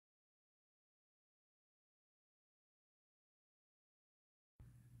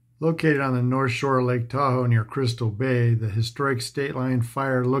Located on the north shore of Lake Tahoe near Crystal Bay, the historic Stateline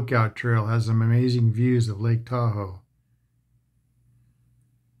Fire Lookout Trail has some amazing views of Lake Tahoe.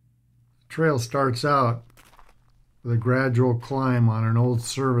 The trail starts out with a gradual climb on an old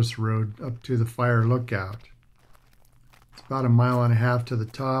service road up to the fire lookout. It's about 1.5 miles to the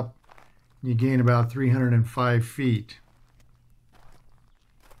top, and you gain about 305 feet.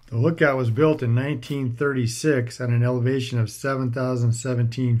 The lookout was built in 1936 at an elevation of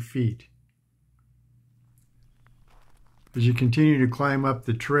 7,017 feet. As you continue to climb up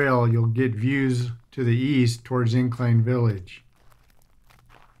the trail, you'll get views to the east towards Incline Village.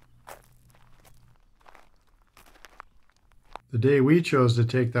 The day we chose to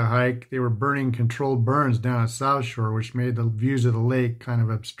take the hike, they were burning controlled burns down at South Shore, which made the views of the lake kind of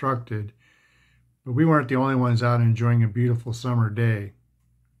obstructed. But we weren't the only ones out enjoying a beautiful summer day.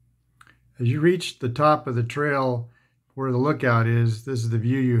 As you reach the top of the trail where the lookout is, this is the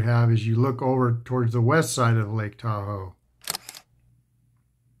view you have as you look over towards the west side of Lake Tahoe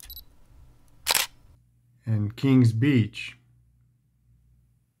and Kings Beach.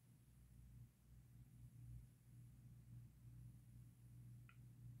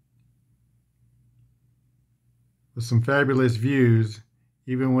 With some fabulous views,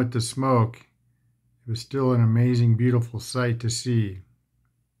 even with the smoke, it was still an amazing, beautiful sight to see.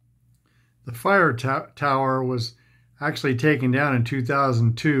 The fire tower was actually taken down in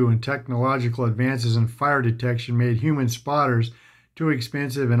 2002, and technological advances in fire detection made human spotters too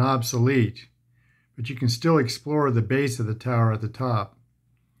expensive and obsolete. But you can still explore the base of the tower at the top.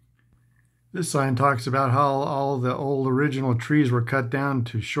 This sign talks about how all the old original trees were cut down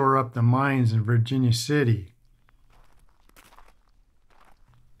to shore up the mines in Virginia City.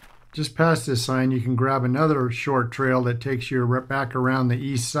 Just past this sign, you can grab another short trail that takes you back around the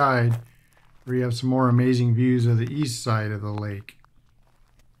east side, where you have some more amazing views of the east side of the lake.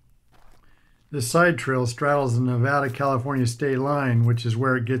 This side trail straddles the Nevada-California state line, which is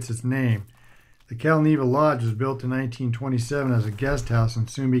where it gets its name. The Calneva Lodge was built in 1927 as a guest house and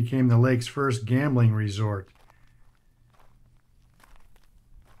soon became the lake's first gambling resort.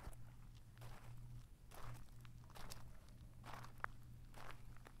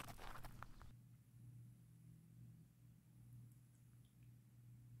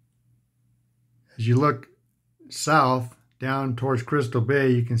 As you look south, down towards Crystal Bay,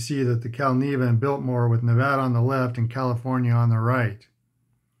 you can see that the Calneva and Biltmore with Nevada on the left and California on the right,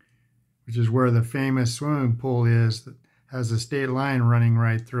 which is where the famous swimming pool is that has a state line running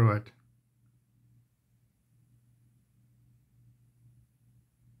right through it.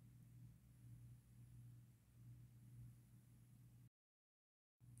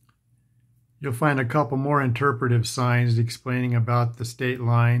 You'll find a couple more interpretive signs explaining about the state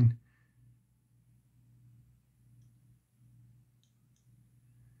line.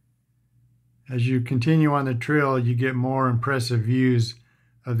 As you continue on the trail, you get more impressive views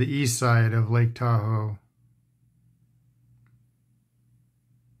of the east side of Lake Tahoe,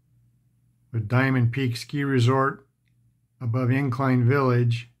 with Diamond Peak Ski Resort above Incline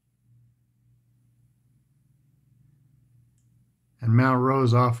Village and Mount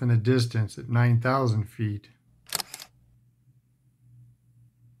Rose off in the distance at 9,000 feet.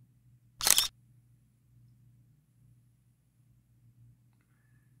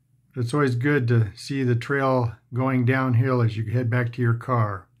 It's always good to see the trail going downhill as you head back to your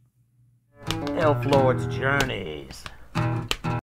car. Elf Lord's Journey.